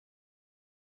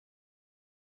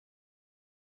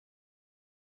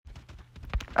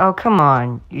Oh, come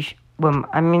on. Well,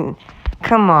 I mean,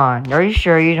 come on. Are you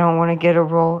sure you don't want to get a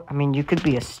role? I mean, you could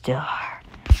be a star.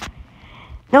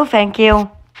 No, thank you.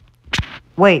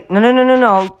 Wait,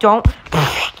 no, don't.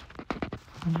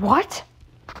 What?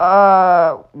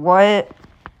 What?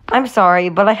 I'm sorry,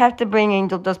 but I have to bring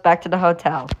Angel Dust back to the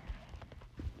hotel.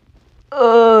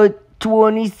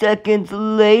 20 seconds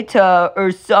later,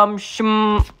 or some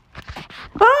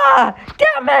Ah,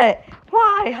 damn it!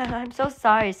 Why? I'm so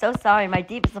sorry. My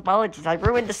deepest apologies. I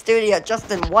ruined the studio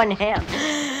just in one hand.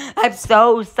 I'm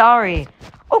so sorry.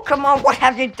 Oh, come on, what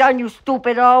have you done, you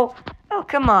stupido? Oh,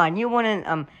 come on, you wouldn't,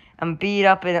 beat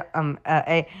up, the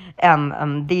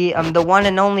one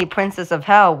and only Princess of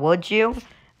Hell, would you?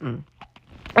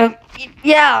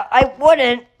 Yeah, I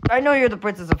wouldn't. I know you're the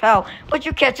Princess of Hell, but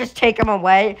you can't just take him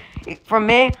away from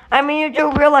me. I mean, you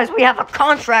do realize we have a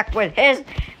contract with his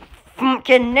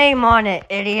fucking name on it,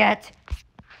 idiot.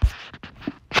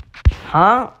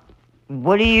 Huh?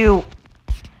 What do you...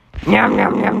 Yum,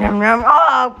 yum, yum, yum, yum.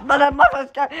 Oh, but a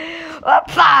motherfucker.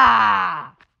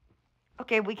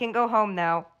 Okay, we can go home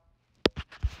now.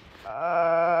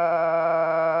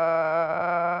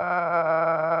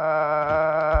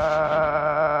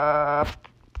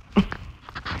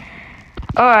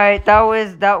 All right, that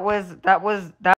was